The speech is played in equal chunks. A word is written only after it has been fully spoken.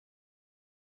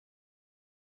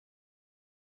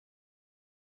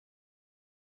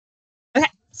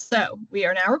So we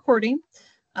are now recording.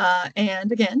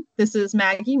 And again, this is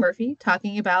Maggie Murphy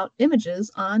talking about images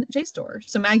on JSTOR.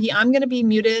 So Maggie, I'm going to be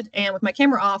muted and with my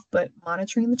camera off, but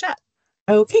monitoring the chat.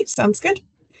 Okay, sounds good.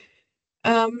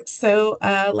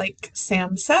 Like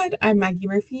Sam said, I'm Maggie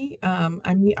Murphy.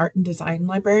 I'm the art and design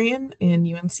librarian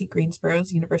in UNC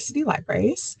Greensboro's University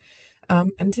Libraries.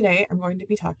 And today I'm going to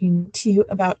be talking to you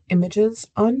about images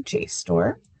on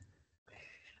JSTOR.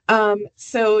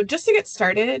 So just to get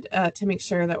started, to make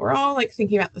sure that we're all like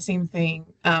thinking about the same thing,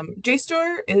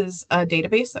 JSTOR is a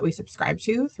database that we subscribe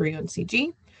to through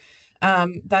UNCG.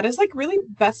 That is like really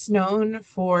best known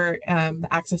for the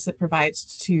access it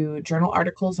provides to journal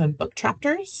articles and book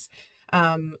chapters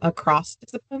across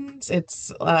disciplines. It's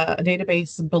a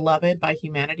database beloved by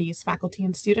humanities faculty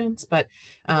and students, but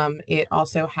it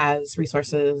also has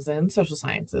resources in social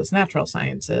sciences, natural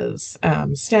sciences,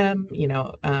 STEM,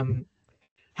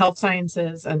 health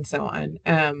sciences, and so on.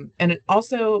 And it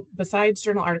also, besides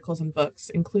journal articles and books,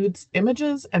 includes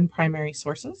images and primary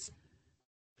sources.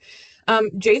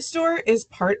 JSTOR is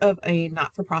part of a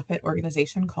not-for-profit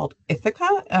organization called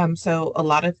Ithaca. So a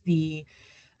lot of the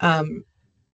um,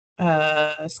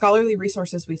 scholarly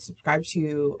resources we subscribe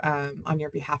to on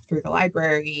your behalf through the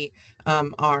library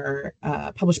are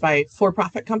published by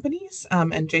for-profit companies,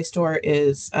 and JSTOR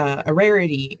is a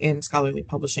rarity in scholarly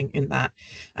publishing in that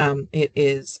it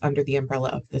is under the umbrella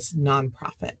of this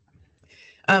nonprofit.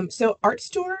 So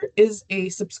ArtStore is a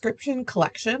subscription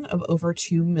collection of over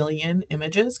 2 million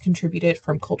images contributed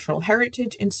from cultural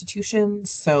heritage institutions,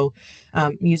 so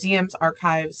museums,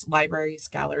 archives, libraries,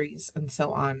 galleries, and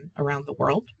so on around the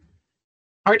world.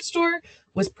 ArtStore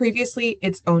was previously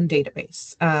its own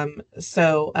database.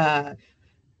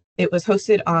 It was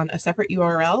hosted on a separate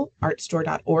URL,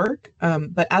 artstore.org.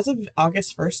 But as of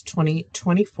August 1st,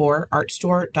 2024,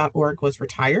 artstore.org was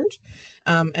retired.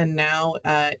 And now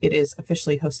it is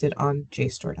officially hosted on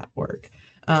JSTOR.org.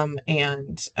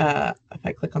 If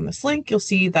I click on this link, you'll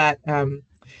see that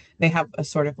they have a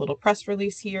sort of little press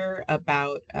release here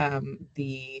about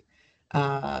the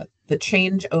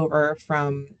changeover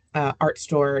from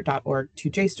artstore.org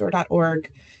to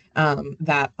JSTOR.org.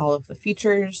 That all of the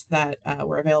features that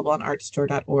were available on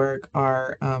artstore.org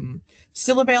are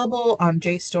still available on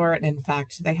JSTOR, and in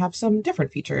fact, they have some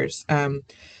different features.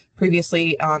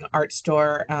 Previously on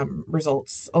ArtStore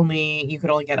results, you could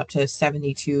only get up to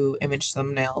 72 image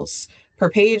thumbnails per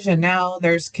page, and now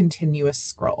there's continuous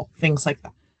scroll, things like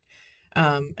that.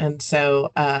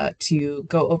 To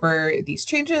go over these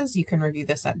changes, you can review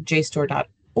this at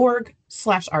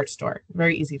jstor.org/artstore.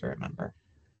 Very easy to remember.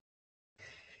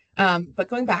 But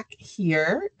going back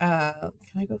here, can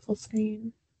I go full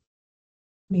screen?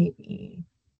 Maybe.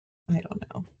 I don't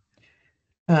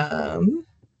know.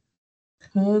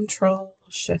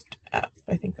 Control-Shift-F.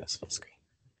 I think that's full screen.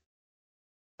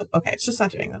 Okay, it's just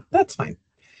not doing that. That's fine.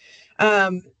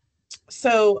 To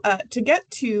get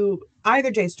to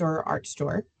either JSTOR or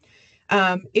ArtStore,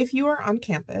 if you are on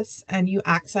campus and you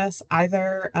access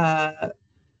either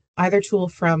tool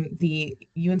from the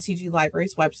UNCG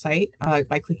Library's website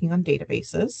by clicking on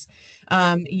databases,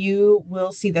 you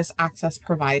will see this access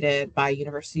provided by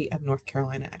University of North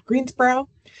Carolina at Greensboro.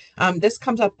 This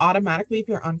comes up automatically if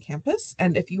you're on campus,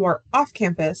 and if you are off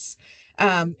campus,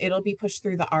 it'll be pushed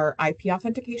through our IP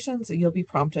authentication, so you'll be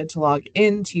prompted to log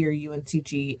into your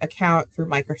UNCG account through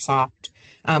Microsoft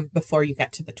before you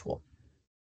get to the tool.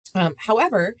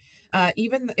 However,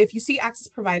 even if you see access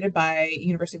provided by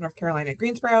University of North Carolina at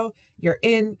Greensboro, you're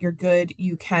good.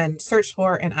 You can search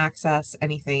for and access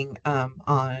anything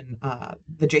on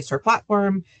the JSTOR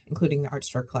platform, including the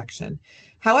ArtStore collection.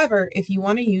 However, if you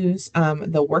want to use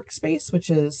the workspace, which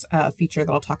is a feature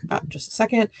that I'll talk about in just a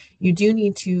second, you do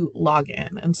need to log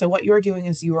in. And so what you're doing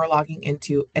is you are logging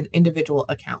into an individual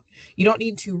account. You don't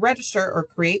need to register or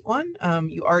create one.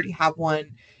 You already have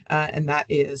one. And that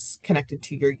is connected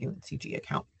to your UNCG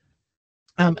account.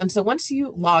 And so once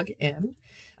you log in,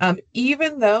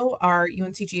 even though our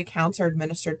UNCG accounts are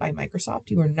administered by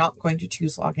Microsoft, you are not going to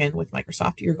choose login with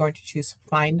Microsoft. You're going to choose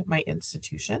Find My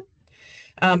Institution.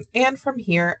 And from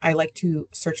here, I like to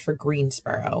search for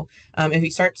Greensboro. If you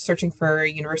start searching for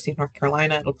University of North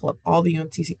Carolina, it'll pull up all the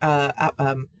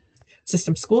UNCG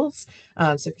system schools.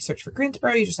 So if you search for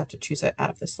Greensboro, you just have to choose it out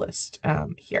of this list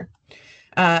here.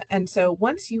 And so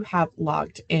once you have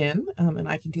logged in, and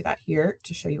I can do that here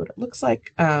to show you what it looks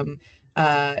like,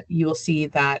 you will see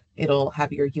that it'll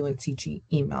have your UNCG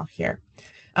email here.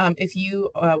 If you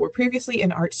were previously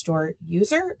an ArtStore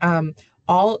user,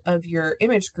 all of your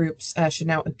image groups should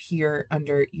now appear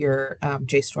under your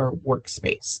JSTOR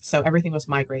workspace. So everything was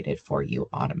migrated for you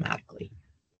automatically.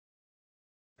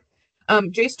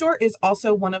 JSTOR is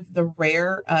also one of the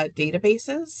rare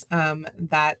databases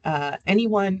that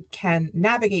anyone can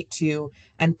navigate to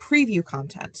and preview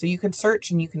content. So you can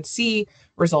search and you can see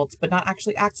results, but not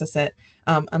actually access it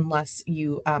unless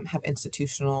you have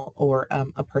institutional or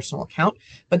a personal account.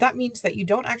 But that means that you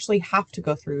don't actually have to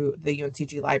go through the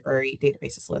UNCG library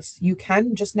databases list. You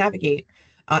can just navigate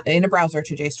in a browser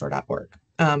to jstor.org.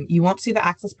 You won't see the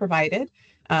access provided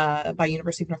by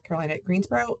University of North Carolina at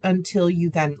Greensboro until you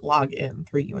then log in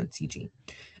through UNCG.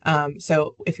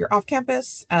 So if you're off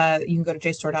campus, you can go to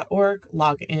jstor.org,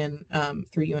 log in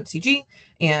through UNCG,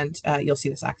 and you'll see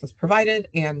this access provided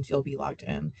and you'll be logged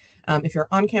in. If you're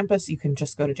on campus, you can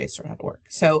just go to jstor.org.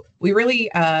 So we really,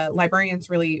 librarians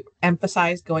really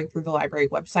emphasize going through the library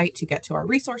website to get to our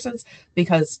resources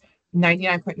because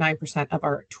 99.9% of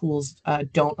our tools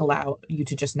don't allow you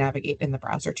to just navigate in the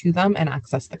browser to them and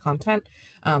access the content.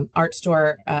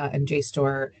 ArtStore and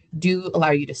JSTOR do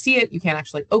allow you to see it. You can't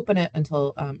actually open it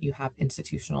until you have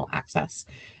institutional access.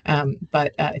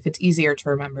 But if it's easier to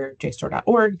remember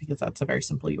JSTOR.org, because that's a very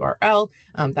simple URL,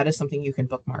 that is something you can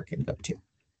bookmark and go to.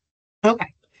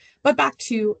 Okay, but back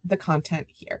to the content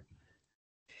here.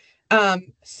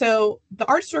 So the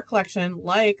ArtStore collection,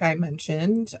 like I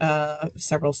mentioned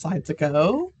several slides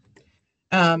ago,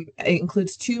 it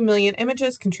includes 2 million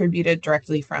images contributed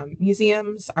directly from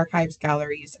museums, archives,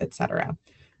 galleries, etc.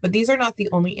 But these are not the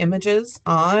only images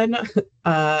on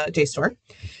JSTOR.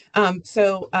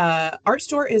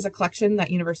 ArtStore is a collection that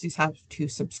universities have to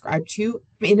subscribe to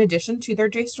in addition to their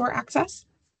JSTOR access.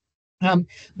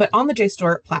 But on the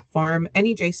JSTOR platform,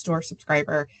 any JSTOR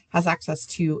subscriber has access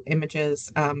to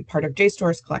images, part of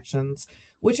JSTOR's collections,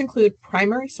 which include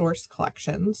primary source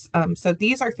collections. So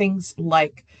these are things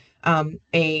like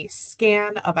a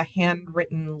scan of a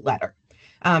handwritten letter,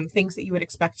 things that you would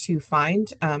expect to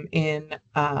find in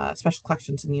special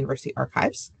collections in the university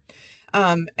archives.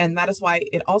 And that is why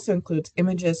it also includes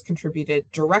images contributed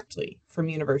directly from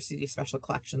university special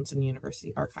collections and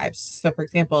university archives. So, for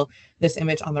example, this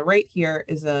image on the right here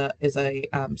is a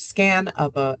scan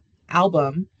of an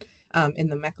album in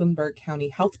the Mecklenburg County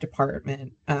Health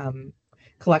Department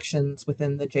collections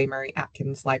within the J. Murray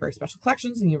Atkins Library Special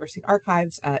Collections and University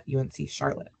Archives at UNC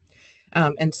Charlotte.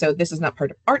 And so this is not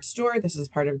part of ArtStore. This is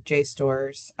part of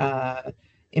JSTOR's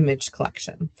image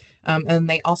collection. And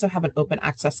they also have an open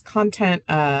access content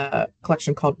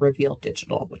collection called Reveal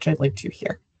Digital, which I linked to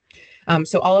here.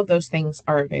 So all of those things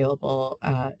are available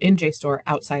in JSTOR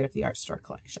outside of the ArtStore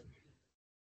collection.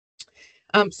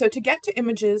 So to get to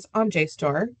images on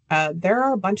JSTOR, there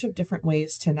are a bunch of different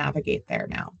ways to navigate there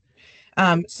now.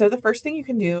 So the first thing you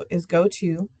can do is go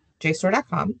to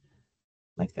jstor.com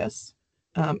like this.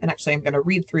 And actually, I'm going to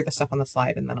read through the stuff on the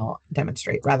slide and then I'll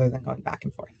demonstrate rather than going back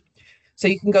and forth. So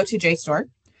you can go to JSTOR,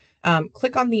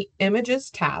 click on the Images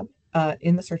tab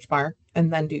in the search bar,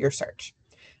 and then do your search.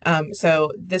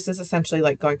 So this is essentially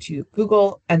like going to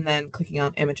Google and then clicking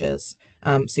on images.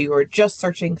 So you are just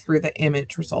searching through the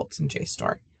image results in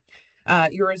JSTOR.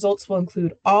 Your results will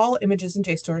include all images in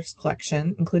JSTOR's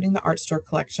collection, including the ArtStore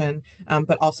collection,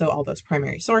 but also all those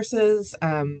primary sources,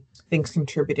 things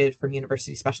contributed from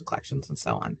university special collections, and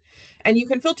so on. And you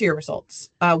can filter your results.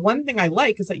 One thing I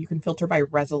like is that you can filter by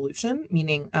resolution,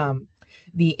 meaning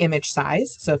the image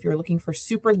size. So if you're looking for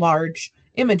super large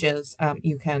images,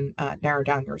 you can narrow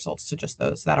down your results to just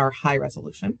those that are high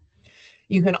resolution.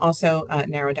 You can also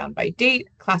narrow down by date,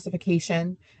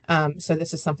 classification. So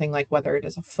this is something like whether it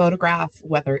is a photograph,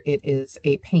 whether it is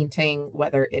a painting,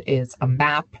 whether it is a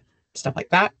map, stuff like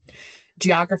that.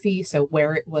 Geography, so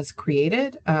where it was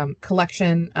created,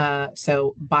 collection,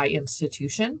 so by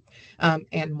institution,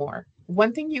 and more.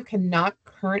 One thing you cannot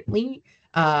currently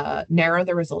narrow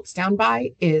the results down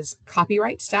by is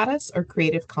copyright status or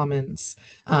Creative Commons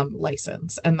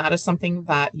license. And that is something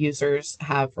that users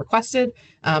have requested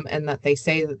and that they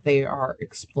say that they are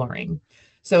exploring.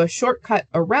 So a shortcut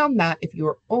around that, if you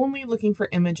are only looking for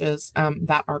images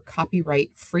that are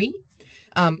copyright free,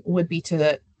 would be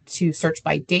to search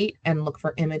by date and look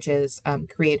for images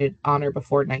created on or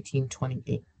before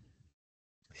 1928.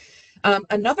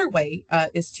 Another way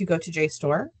is to go to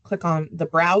JSTOR, click on the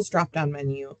Browse drop-down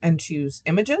menu and choose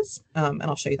Images, and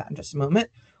I'll show you that in just a moment.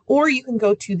 Or you can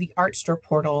go to the ArtStore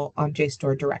portal on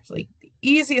JSTOR directly. The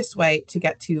easiest way to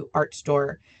get to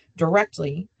ArtStore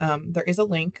directly, there is a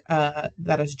link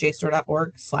that is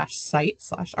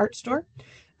jstor.org/site/ArtStore,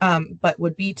 but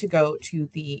would be to go to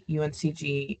the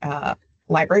UNCG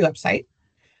library website,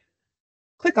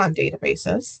 click on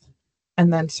Databases,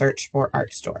 and then search for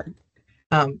ArtStore.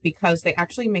 Because they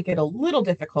actually make it a little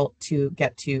difficult to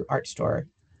get to ArtStore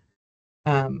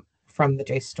from the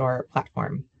JSTOR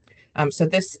platform. So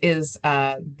this is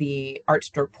the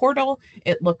ArtStore portal.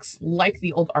 It looks like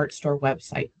the old ArtStore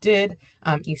website did.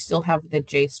 You still have the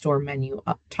JSTOR menu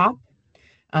up top.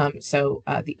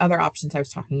 The other options I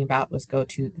was talking about was go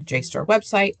to the JSTOR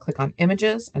website, click on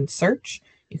images and search.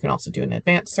 You can also do an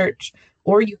advanced search,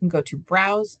 or you can go to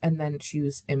browse and then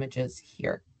choose images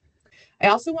here. I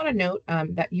also want to note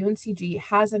that UNCG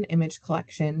has an image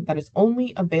collection that is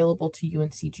only available to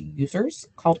UNCG users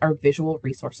called our Visual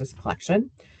Resources Collection.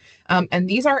 And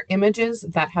these are images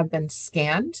that have been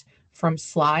scanned from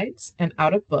slides and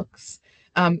out of books.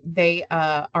 They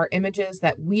are images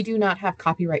that we do not have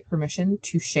copyright permission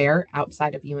to share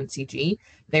outside of UNCG.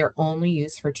 They are only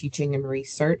used for teaching and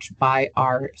research by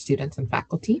our students and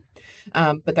faculty.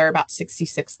 But there are about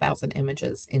 66,000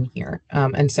 images in here.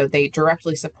 And so they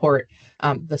directly support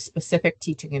the specific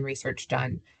teaching and research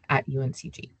done at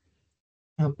UNCG.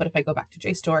 But if I go back to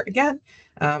JSTOR again,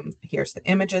 here's the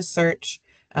images search.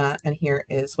 And here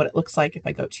is what it looks like if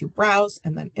I go to browse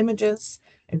and then images.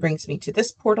 It brings me to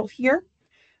this portal here.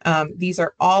 These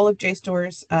are all of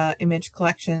JSTOR's image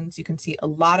collections. You can see a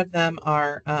lot of them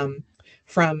are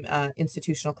from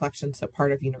institutional collections, so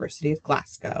part of University of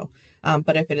Glasgow.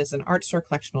 But if it is an ArtStore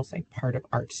collection, we'll say part of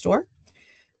ArtStore.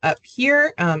 Up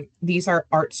here, these are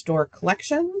ArtStore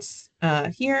collections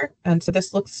here. And so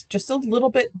this looks just a little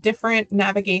bit different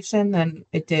navigation than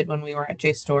it did when we were at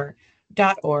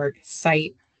JSTOR.org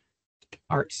site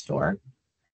ArtStore.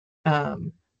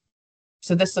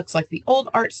 So this looks like the old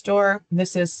ArtStore.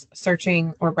 This is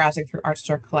searching or browsing through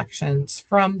ArtStore collections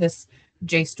from this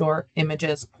JSTOR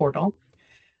images portal.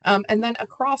 And then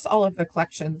across all of the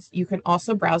collections, you can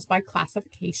also browse by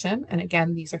classification. And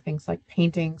again, these are things like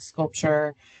painting,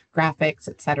 sculpture, graphics,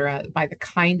 etc., by the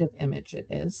kind of image it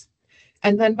is.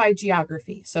 And then by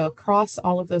geography. So across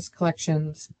all of those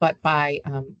collections, but by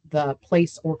the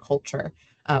place or culture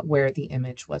where the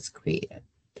image was created.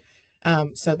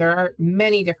 So there are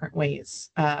many different ways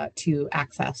to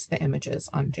access the images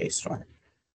on JSTOR.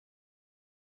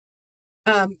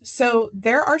 So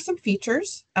there are some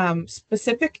features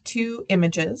specific to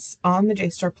images on the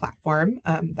JSTOR platform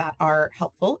that are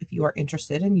helpful if you are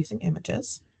interested in using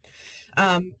images.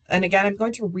 And again, I'm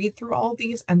going to read through all of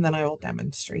these and then I will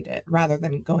demonstrate it rather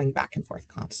than going back and forth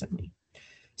constantly.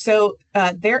 So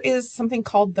there is something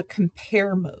called the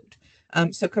compare mode.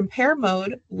 So compare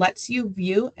mode lets you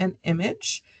view an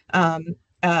image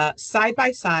side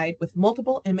by side with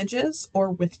multiple images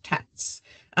or with text.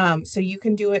 So you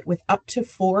can do it with up to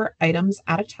 4 items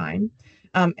at a time.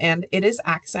 And it is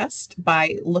accessed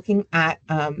by looking at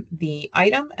the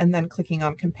item and then clicking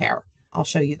on compare. I'll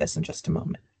show you this in just a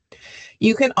moment.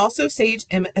 You can also save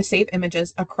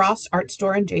images across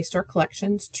ArtStore and JSTOR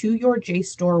collections to your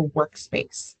JSTOR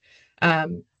workspace,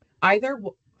 either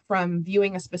from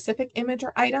viewing a specific image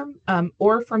or item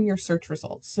or from your search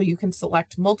results. So you can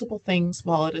select multiple things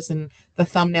while it is in the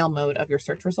thumbnail mode of your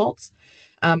search results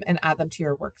and add them to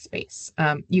your workspace.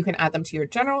 You can add them to your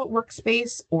general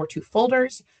workspace or to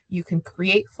folders. You can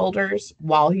create folders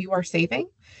while you are saving.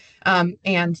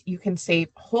 And you can save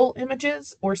whole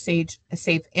images or save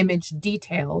image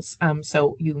details.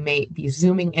 So you may be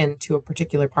zooming into a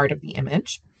particular part of the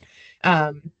image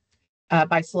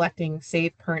by selecting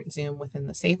Save Current Zoom within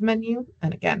the Save menu.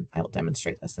 And again, I will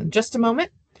demonstrate this in just a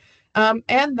moment.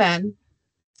 And then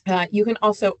you can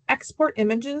also export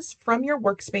images from your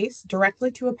workspace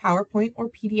directly to a PowerPoint or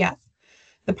PDF.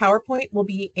 The PowerPoint will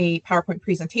be a PowerPoint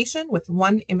presentation with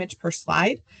 1 image per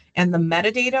slide, and the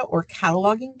metadata or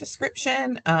cataloging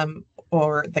description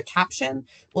or the caption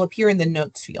will appear in the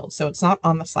notes field. So it's not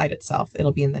on the slide itself,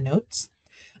 it'll be in the notes.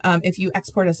 If you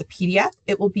export as a PDF,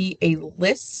 it will be a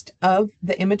list of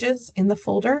the images in the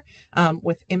folder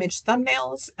with image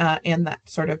thumbnails and that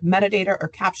sort of metadata or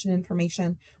caption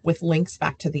information with links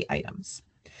back to the items.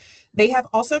 They have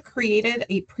also created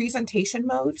a presentation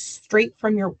mode straight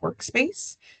from your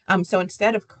workspace. So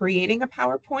instead of creating a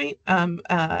PowerPoint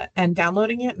and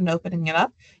downloading it and opening it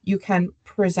up, you can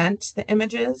present the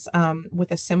images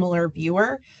with a similar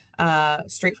viewer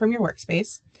straight from your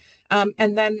workspace.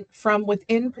 And then from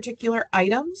within particular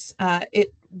items,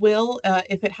 it will,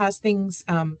 if it has things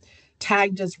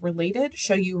tagged as related,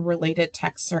 show you related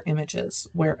texts or images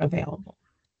where available.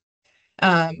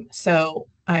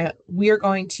 We are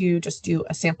going to just do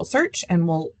a sample search and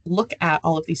we'll look at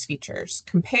all of these features: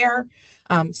 compare,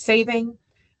 saving,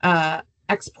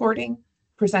 exporting,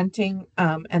 presenting,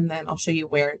 and then I'll show you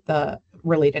where the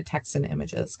related text and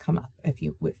images come up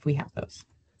if we have those.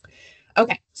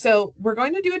 Okay, so we're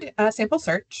going to do a sample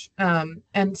search. Like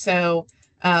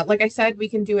I said, we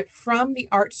can do it from the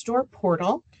ArtStore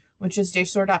portal, which is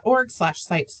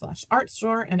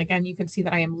jstor.org/site/artstore. And again, you can see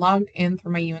that I am logged in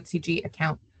through my UNCG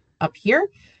account up here.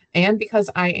 And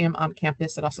because I am on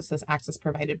campus, it also says access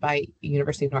provided by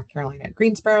University of North Carolina at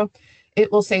Greensboro.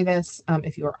 It will say this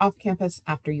if you are off campus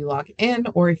after you log in,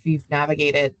 or if you've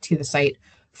navigated to the site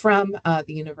from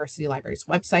the university library's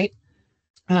website.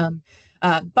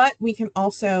 But we can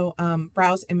also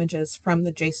browse images from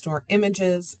the JSTOR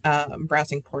images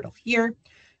browsing portal here.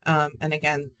 And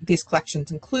again, these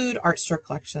collections include ArtStore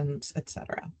collections,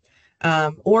 etc.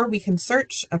 Or we can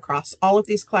search across all of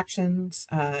these collections,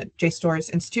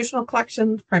 JSTOR's institutional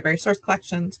collections, primary source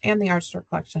collections, and the ArtStore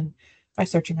collection by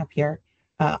searching up here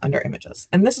under images.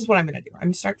 And this is what I'm going to do. I'm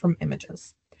going to start from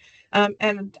images.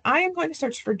 And I am going to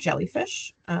search for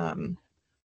jellyfish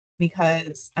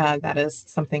because that is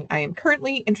something I am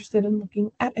currently interested in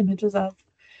looking at images of.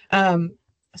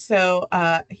 So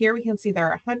here we can see there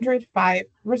are 105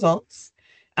 results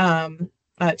to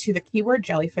the keyword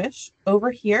jellyfish.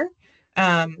 Over here,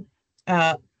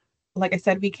 like I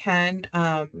said, we can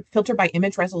filter by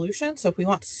image resolution. So if we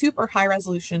want super high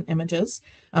resolution images,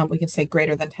 we can say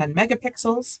greater than 10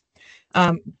 megapixels.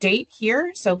 Date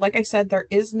here. So like I said, there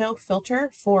is no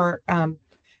filter for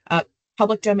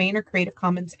public domain or Creative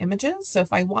Commons images. So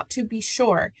if I want to be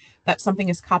sure that something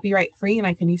is copyright free and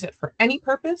I can use it for any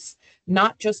purpose,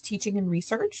 not just teaching and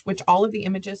research, which all of the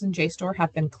images in JSTOR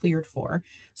have been cleared for.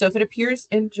 So if it appears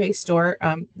in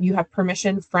JSTOR, you have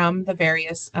permission from the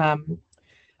various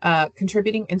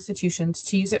contributing institutions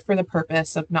to use it for the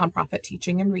purpose of nonprofit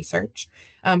teaching and research.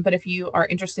 But if you are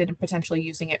interested in potentially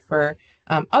using it for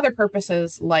other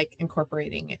purposes, like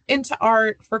incorporating it into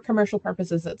art for commercial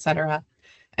purposes, etc.,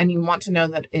 and you want to know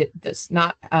that it does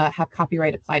not have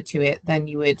copyright applied to it, then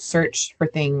you would search for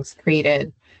things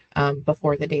created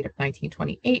before the date of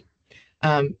 1928.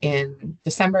 In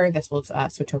December, this will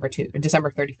switch over to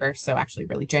December 31st, so actually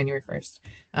really January 1st.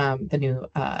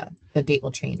 The date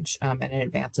will change, and it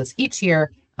advances each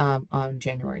year on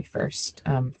January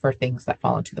 1st for things that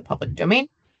fall into the public domain.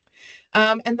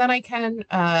 And then I can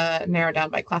narrow down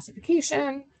by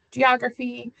classification,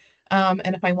 geography,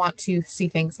 and if I want to see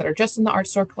things that are just in the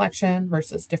ArtStore collection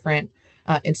versus different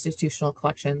institutional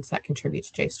collections that contribute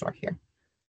to JSTOR here.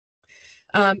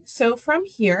 So from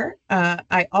here,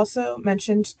 I also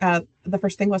mentioned the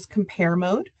first thing was compare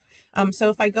mode. So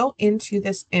if I go into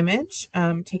this image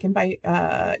taken by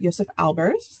Josef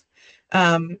Albers,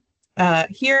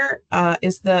 here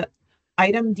is the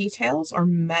item details or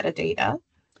metadata.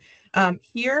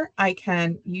 Here I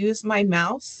can use my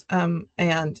mouse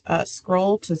and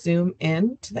scroll to zoom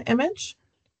in to the image.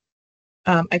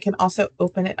 I can also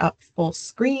open it up full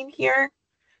screen here.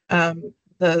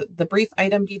 The brief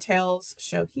item details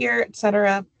show here,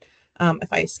 etc.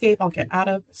 If I escape, I'll get out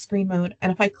of screen mode.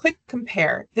 And if I click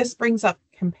compare, this brings up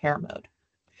compare mode.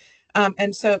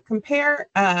 And so compare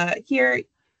here,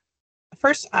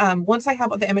 first, once I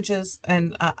have the images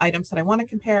and items that I want to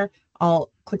compare,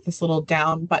 I'll click this little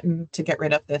down button to get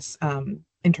rid of this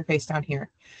interface down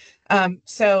here.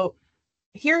 So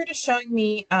here it is showing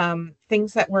me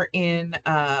things that were in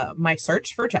my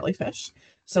search for jellyfish.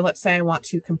 So let's say I want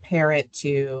to compare it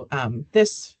to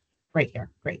this right here.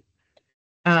 Great.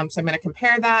 So I'm going to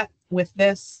compare that with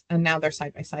this, and now they're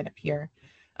side by side up here.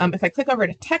 If I click over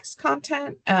to text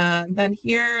content, then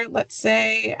here, let's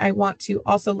say I want to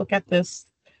also look at this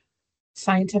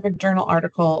scientific journal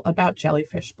article about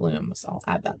jellyfish blooms. I'll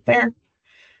add that there.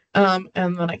 And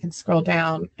then I can scroll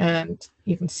down and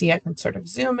you can see I can sort of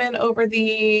zoom in over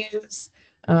these.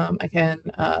 I can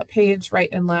page right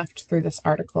and left through this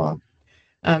article.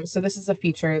 So this is a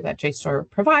feature that JSTOR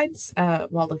provides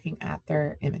while looking at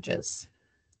their images.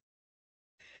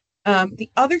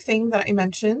 The other thing that I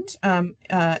mentioned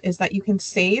is that you can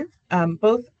save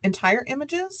both entire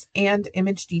images and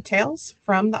image details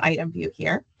from the item view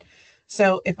here.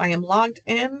 So if I am logged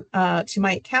in to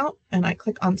my account and I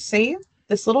click on save,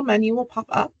 this little menu will pop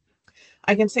up.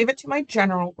 I can save it to my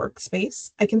general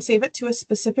workspace. I can save it to a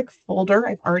specific folder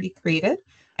I've already created.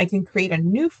 I can create a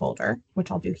new folder,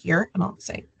 which I'll do here, and I'll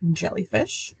say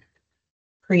jellyfish,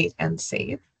 create and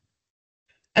save.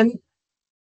 And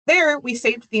there we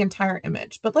saved the entire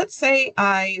image. But let's say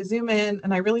I zoom in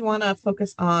and I really want to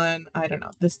focus on, I don't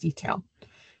know, this detail.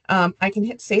 I can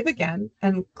hit save again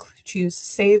and choose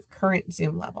save current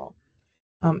zoom level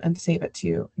and save it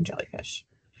to jellyfish.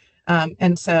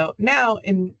 And so now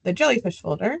in the jellyfish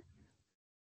folder,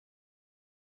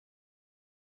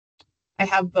 I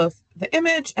have both the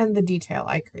image and the detail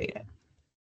I created.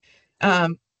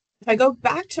 If I go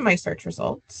back to my search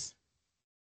results,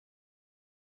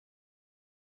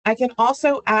 I can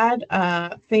also add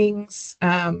things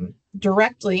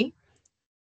directly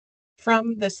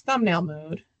from this thumbnail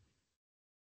mode,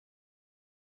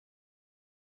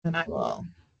 and I will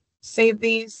save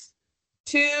these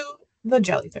to the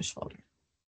jellyfish folder.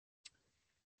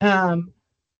 And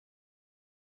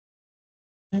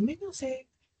maybe I'll save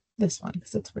this one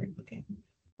because it's weird looking.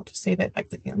 I'll just save it by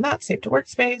clicking on that, save to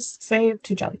workspace, save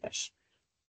to jellyfish.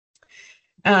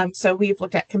 So we've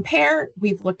looked at compare,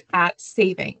 we've looked at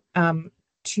saving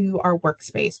to our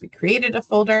workspace. We created a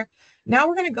folder. Now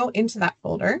we're going to go into that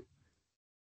folder.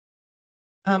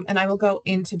 And I will go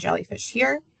into jellyfish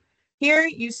here. Here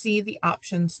you see the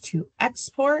options to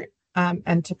export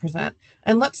and to present.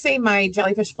 And let's say my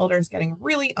jellyfish folder is getting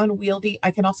really unwieldy.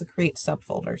 I can also create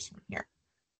subfolders from here.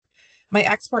 My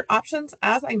export options,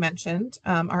 as I mentioned,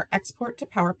 are export to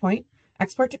PowerPoint,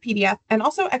 export to PDF, and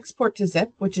also export to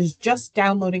zip, which is just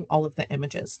downloading all of the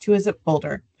images to a zip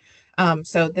folder.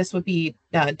 So this would be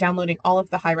downloading all of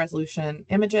the high resolution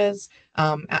images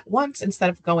at once instead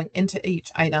of going into each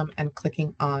item and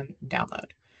clicking on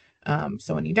download.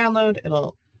 So when you download,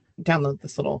 it'll download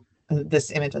this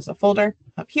this image as a folder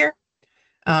up here,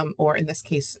 or in this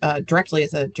case, directly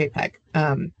as a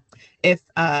JPEG. If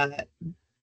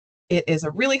it is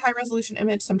a really high resolution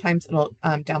image, sometimes it'll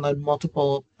download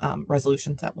multiple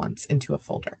resolutions at once into a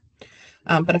folder.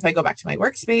 But if I go back to my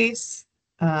workspace,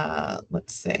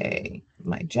 let's say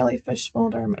my jellyfish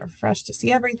folder, I'm going to refresh to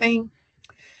see everything,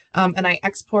 and I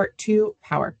export to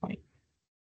PowerPoint.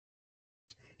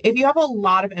 If you have a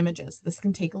lot of images, this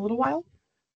can take a little while.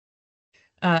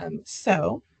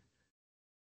 So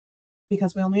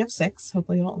because we only have 6,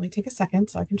 hopefully it'll only take a second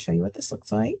so I can show you what this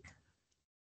looks like.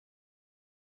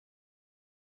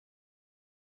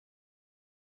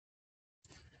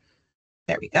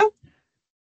 There we go.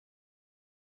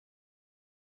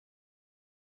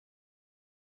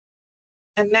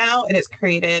 And now it has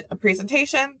created a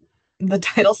presentation. The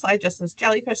title slide just says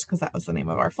jellyfish because that was the name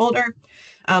of our folder.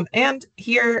 And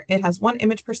here it has 1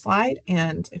 image per slide.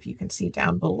 And if you can see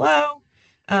down below,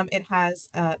 it has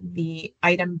the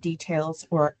item details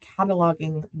or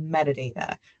cataloging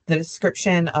metadata, the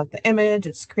description of the image,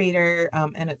 its creator,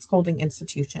 and its holding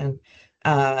institution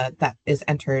that is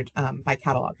entered by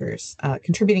catalogers,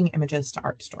 contributing images to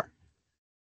ArtStore.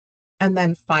 And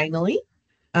then finally,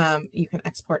 you can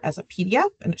export as a PDF,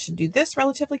 and it should do this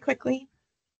relatively quickly.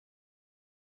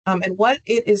 And what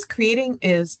it is creating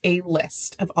is a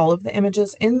list of all of the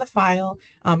images in the file,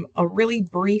 a really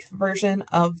brief version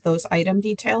of those item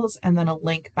details, and then a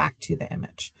link back to the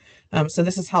image. So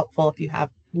this is helpful if you have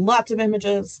lots of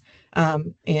images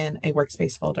in a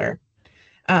workspace folder.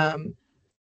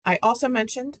 I also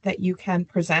mentioned that you can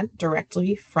present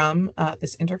directly from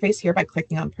this interface here by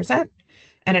clicking on present.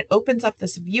 And it opens up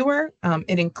this viewer.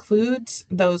 It includes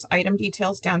those item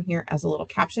details down here as a little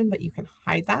caption, but you can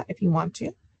hide that if you want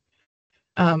to.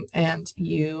 And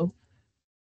you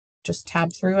just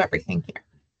tab through everything here.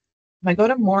 If I go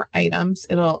to more items,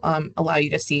 it'll allow you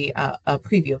to see a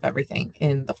preview of everything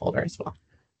in the folder as well.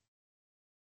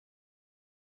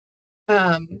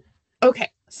 Okay,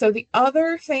 so the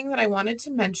other thing that I wanted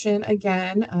to mention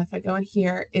again, if I go in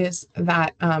here, is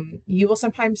that you will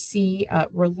sometimes see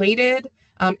related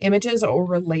images or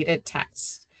related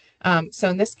text. So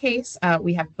in this case,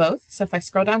 we have both. So if I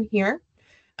scroll down here,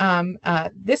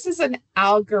 this is an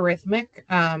algorithmic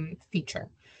feature.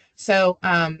 So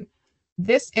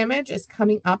this image is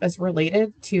coming up as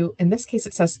related to, in this case,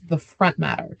 it says the front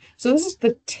matter. So this is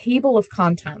the table of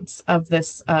contents of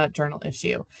this journal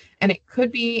issue. And it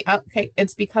could be, okay,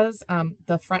 it's because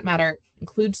the front matter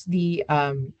includes the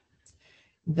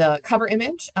cover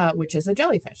image, which is a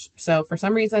jellyfish. So for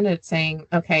some reason it's saying,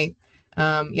 okay,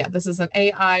 yeah, this is an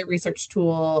AI research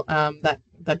tool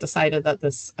that decided that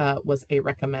this was a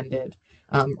recommended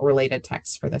related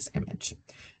text for this image.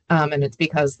 And it's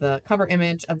because the cover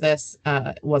image of this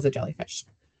was a jellyfish.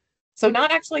 So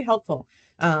not actually helpful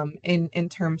in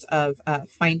terms of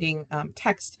finding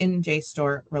text in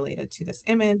JSTOR related to this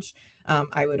image.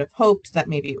 I would have hoped that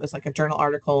maybe it was like a journal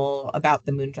article about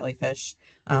the moon jellyfish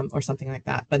or something like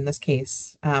that. But in this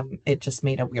case, it just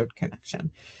made a weird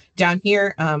connection. Down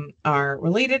here are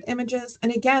related images.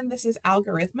 And again, this is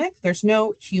algorithmic. There's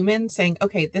no human saying,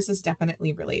 okay, this is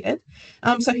definitely related.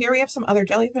 So here we have some other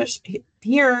jellyfish.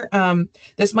 Here,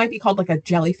 this might be called like a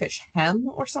jellyfish hem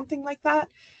or something like that.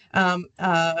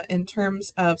 In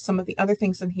terms of some of the other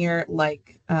things in here,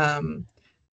 like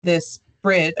this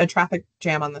bridge, a traffic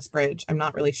jam on this bridge, I'm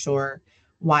not really sure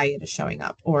why it is showing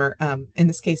up. Or in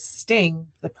this case,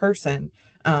 sting, the person,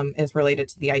 is related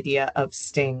to the idea of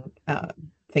sting,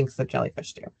 things that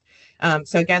jellyfish do.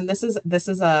 So again, this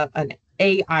is an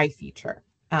AI feature.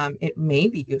 It may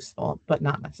be useful, but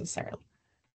not necessarily.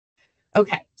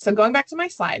 Okay, so going back to my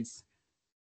slides,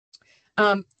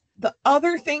 The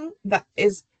other thing that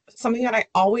is something that I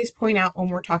always point out when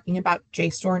we're talking about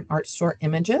JSTOR and ArtStore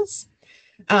images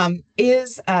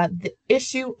is the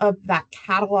issue of that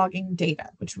cataloging data,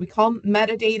 which we call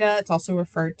metadata. It's also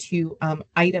referred to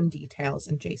item details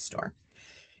in JSTOR.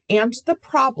 And the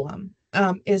problem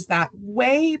is that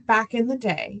way back in the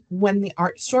day, when the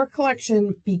ArtStore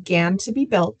collection began to be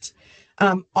built,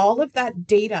 all of that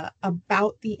data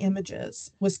about the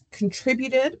images was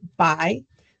contributed by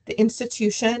the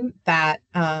institution that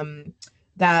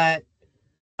that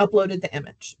uploaded the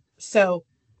image. So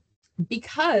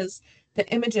because the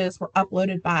images were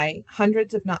uploaded by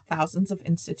hundreds, if not thousands, of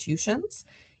institutions,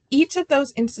 each of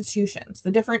those institutions,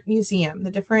 the different museum,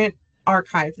 the different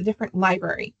archive, the different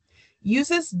library,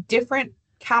 uses different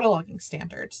cataloging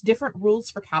standards, different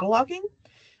rules for cataloging.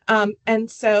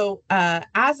 And so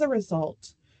as a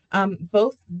result,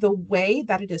 both the way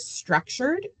that it is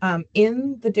structured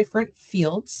in the different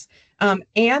fields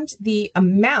and the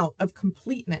amount of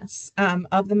completeness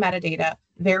of the metadata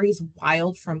varies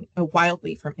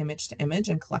wildly from image to image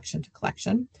and collection to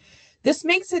collection. This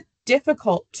makes it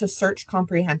difficult to search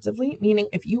comprehensively, meaning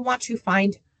if you want to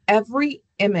find every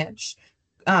image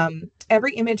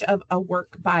of a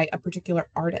work by a particular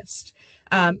artist,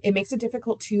 it makes it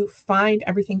difficult to find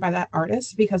everything by that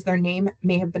artist because their name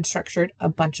may have been structured a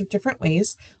bunch of different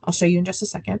ways. I'll show you in just a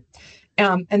second.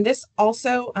 And this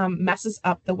also messes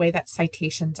up the way that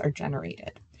citations are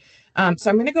generated. So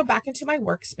I'm going to go back into my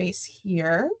workspace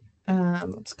here.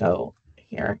 Let's go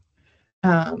here.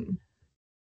 Nope,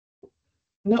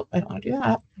 I don't want to do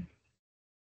that.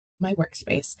 My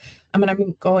workspace. I'm going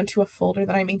to go into a folder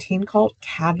that I maintain called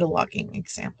cataloging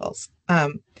examples.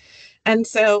 And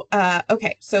so,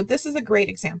 okay, so this is a great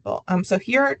example. So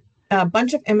here are a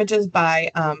bunch of images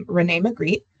by Renee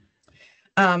Magritte.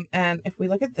 And if we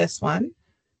look at this one,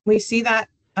 we see that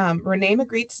Renee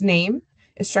Magritte's name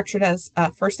is structured as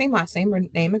first name, last name,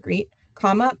 Renee Magritte,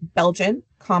 comma, Belgian,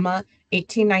 comma,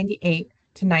 1898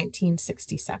 to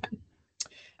 1967.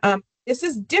 This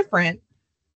is different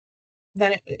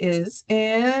than it is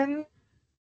in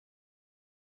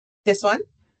this one,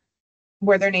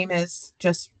 where their name is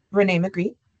just Renee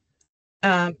Magritte.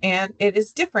 And it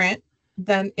is different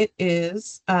than it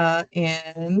is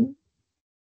in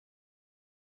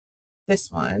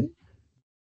this one,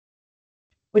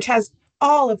 which has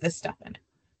all of this stuff in it.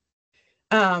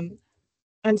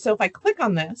 And so if I click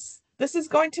on this, this is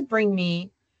going to bring me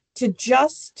to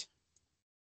just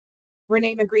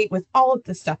Renee Magritte with all of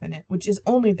this stuff in it, which is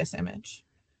only this image.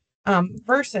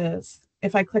 Versus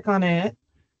if I click on it,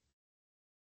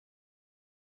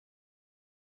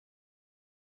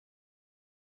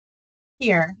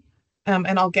 here,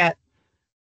 and I'll get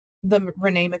the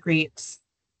Renee Magrittes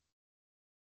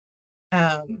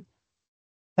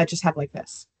that just have like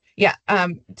this. Yeah,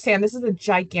 Sam, this is a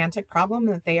gigantic problem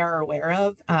that they are aware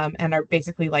of and are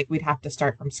basically like, we'd have to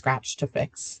start from scratch to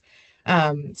fix.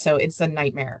 So it's a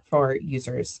nightmare for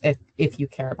users if you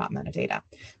care about metadata.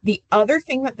 The other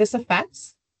thing that this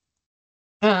affects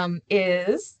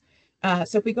is,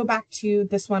 so if we go back to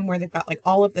this one where they've got like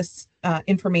all of this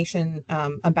information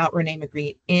about Renee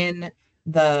Magritte in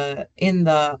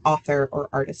the author or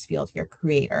artist field here,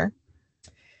 creator.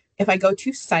 If I go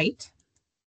to cite,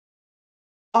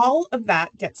 all of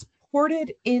that gets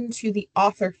ported into the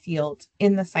author field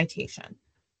in the citation.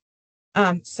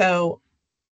 So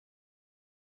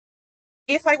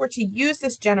if I were to use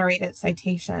this generated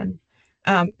citation,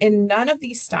 in none of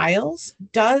these styles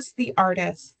does the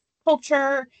artist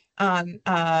culture,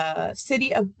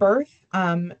 city of birth,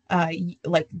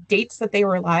 like dates that they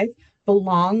were alive,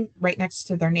 belong right next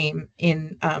to their name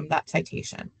in that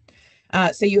citation.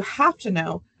 So you have to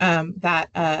know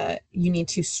that you need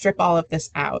to strip all of this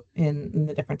out in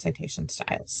the different citation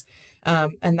styles.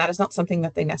 And that is not something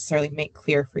that they necessarily make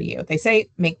clear for you. They say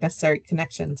make necessary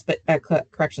connections, but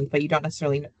corrections, but you don't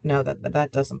necessarily know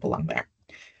that doesn't belong there.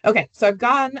 Okay, so I've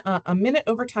gone a minute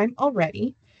over time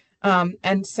already.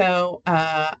 And so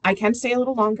I can stay a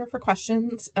little longer for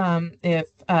questions if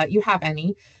you have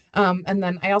any. And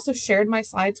then I also shared my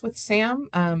slides with Sam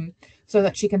so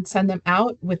that she can send them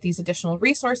out with these additional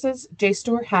resources.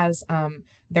 JSTOR has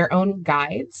their own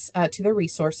guides to their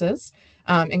resources,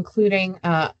 including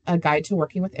a guide to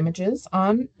working with images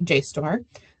on JSTOR.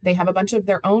 They have a bunch of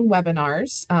their own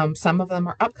webinars. Some of them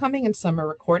are upcoming and some are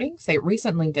recordings. They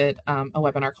recently did a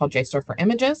webinar called JSTOR for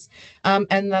Images. And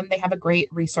then they have a great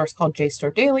resource called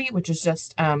JSTOR Daily, which is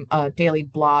just a daily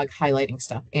blog highlighting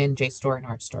stuff in JSTOR and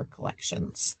ArtStore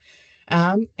collections.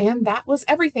 And that was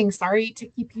everything. Sorry to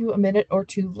keep you a minute or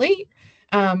two late.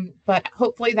 But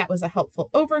hopefully that was a helpful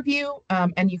overview.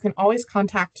 And you can always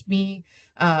contact me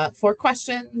for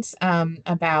questions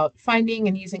about finding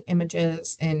and using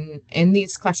images in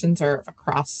these questions or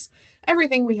across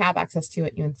everything we have access to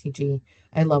at UNCG.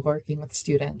 I love working with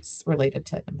students related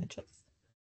to images.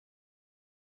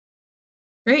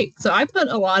 Great. So I put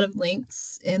a lot of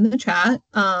links in the chat,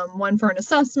 one for an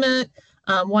assessment,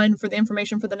 one for the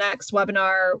information for the next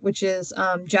webinar, which is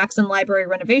Jackson Library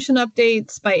Renovation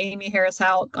Updates by Amy Harris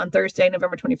Hauk on Thursday,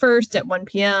 November 21st at 1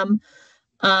 p.m.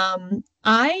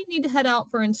 I need to head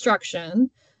out for instruction,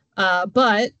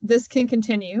 but this can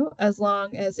continue as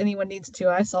long as anyone needs to.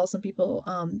 I saw some people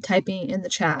typing in the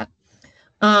chat.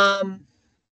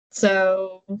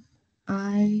 So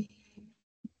I...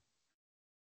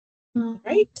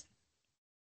 Right.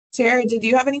 Sarah, did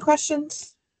you have any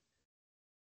questions?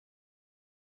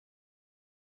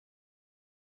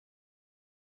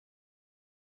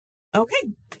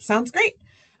 Okay, sounds great.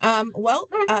 Well,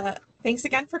 thanks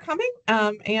again for coming.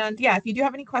 And yeah, if you do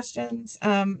have any questions,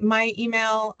 my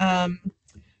email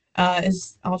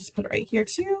is, I'll just put it right here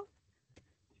too.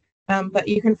 But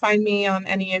you can find me on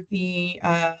any of the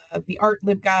art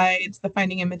libguides, the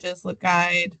Finding Images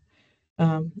libguide.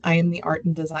 I am the art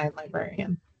and design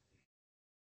librarian.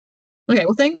 Okay,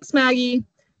 well, thanks, Maggie.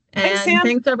 Thanks, And Sam.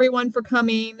 thanks everyone for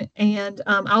coming. And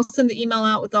I'll send the email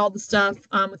out with all the stuff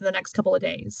within the next couple of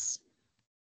days.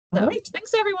 So, All right.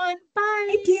 thanks everyone. Bye.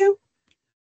 Thank you.